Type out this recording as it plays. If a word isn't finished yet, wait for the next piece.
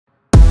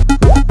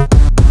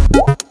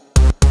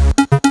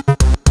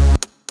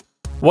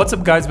What's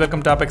up guys,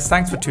 welcome to Apex.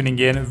 Thanks for tuning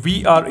in.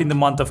 We are in the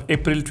month of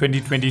April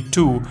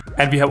 2022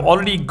 and we have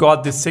already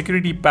got the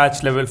security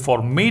patch level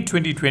for May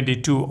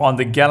 2022 on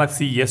the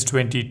Galaxy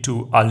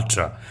S22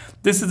 Ultra.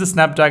 This is the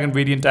Snapdragon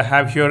variant I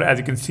have here. As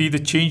you can see the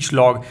change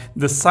log,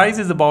 the size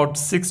is about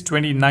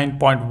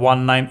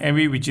 629.19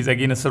 MB, which is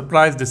again a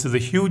surprise. This is a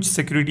huge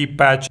security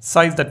patch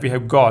size that we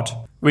have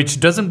got,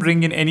 which doesn't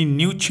bring in any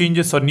new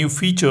changes or new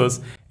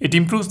features. It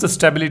improves the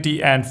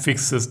stability and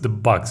fixes the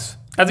bugs.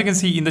 As you can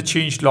see in the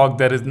change log,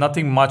 there is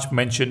nothing much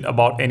mentioned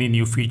about any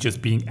new features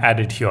being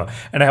added here.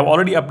 And I have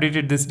already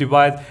updated this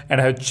device and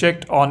I have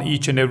checked on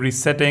each and every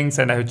settings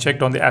and I have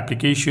checked on the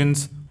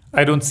applications.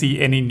 I don't see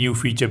any new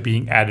feature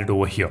being added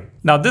over here.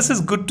 Now this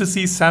is good to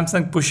see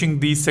Samsung pushing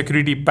these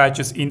security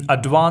patches in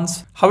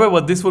advance.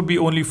 However, this would be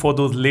only for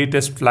those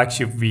latest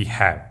flagship we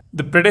have.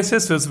 The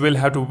predecessors will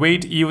have to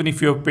wait. Even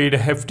if you have paid a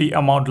hefty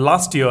amount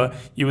last year,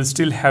 you will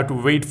still have to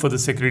wait for the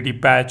security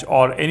patch,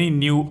 or any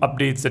new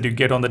updates that you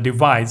get on the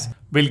device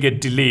will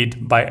get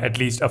delayed by at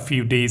least a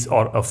few days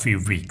or a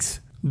few weeks.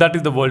 That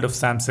is the world of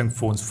Samsung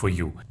phones for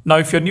you. Now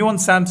if you're new on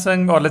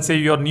Samsung, or let's say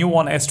you're new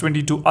on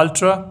S22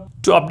 Ultra,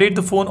 to update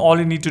the phone all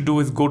you need to do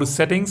is go to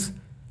settings,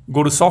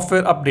 go to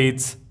software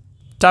updates,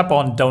 tap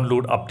on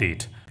download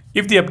update.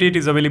 If the update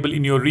is available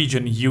in your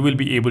region, you will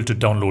be able to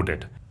download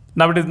it.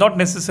 Now it is not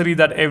necessary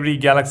that every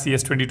Galaxy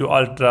S22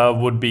 Ultra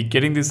would be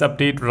getting this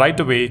update right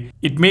away.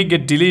 It may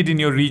get delayed in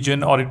your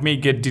region or it may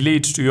get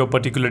delayed to your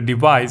particular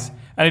device,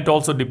 and it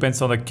also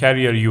depends on the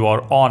carrier you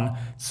are on.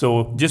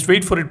 So just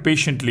wait for it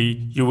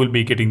patiently, you will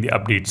be getting the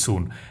update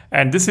soon.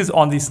 And this is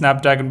on the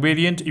Snapdragon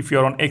variant. If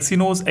you're on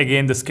Exynos,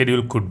 again the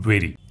schedule could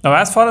vary. Now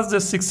as far as the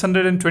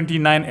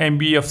 629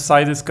 MB of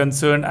size is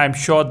concerned, I'm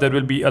sure there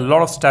will be a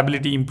lot of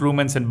stability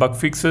improvements and bug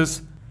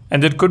fixes.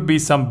 And there could be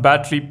some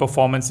battery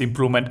performance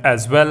improvement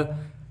as well.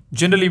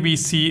 Generally, we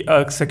see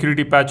a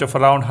security patch of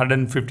around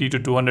 150 to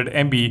 200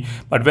 MB,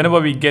 but whenever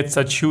we get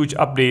such huge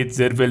updates,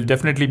 there will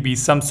definitely be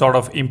some sort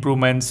of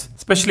improvements,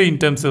 especially in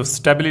terms of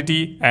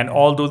stability, and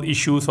all those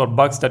issues or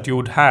bugs that you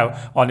would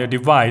have on your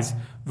device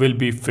will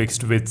be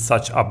fixed with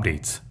such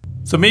updates.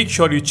 So make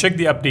sure you check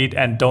the update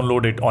and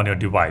download it on your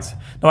device.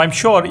 Now I'm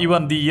sure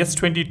even the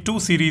S22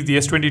 series, the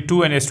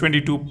S22 and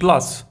S22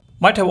 Plus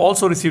might have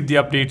also received the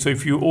update. So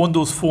if you own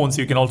those phones,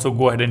 you can also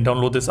go ahead and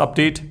download this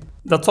update.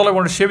 That's all I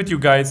want to share with you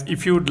guys.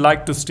 If you would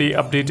like to stay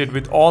updated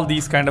with all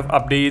these kind of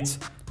updates,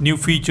 new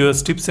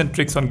features, tips and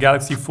tricks on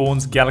Galaxy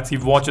phones, Galaxy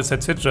watches,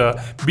 etc.,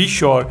 be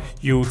sure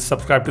you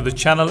subscribe to the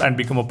channel and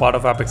become a part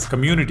of Apex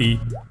community.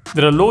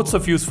 There are loads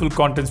of useful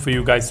contents for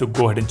you guys, so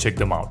go ahead and check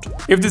them out.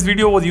 If this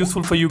video was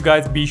useful for you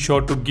guys, be sure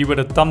to give it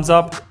a thumbs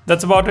up.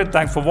 That's about it.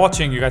 Thanks for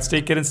watching. You guys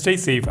take care and stay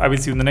safe. I will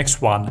see you in the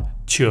next one.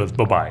 Cheers.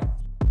 Bye-bye.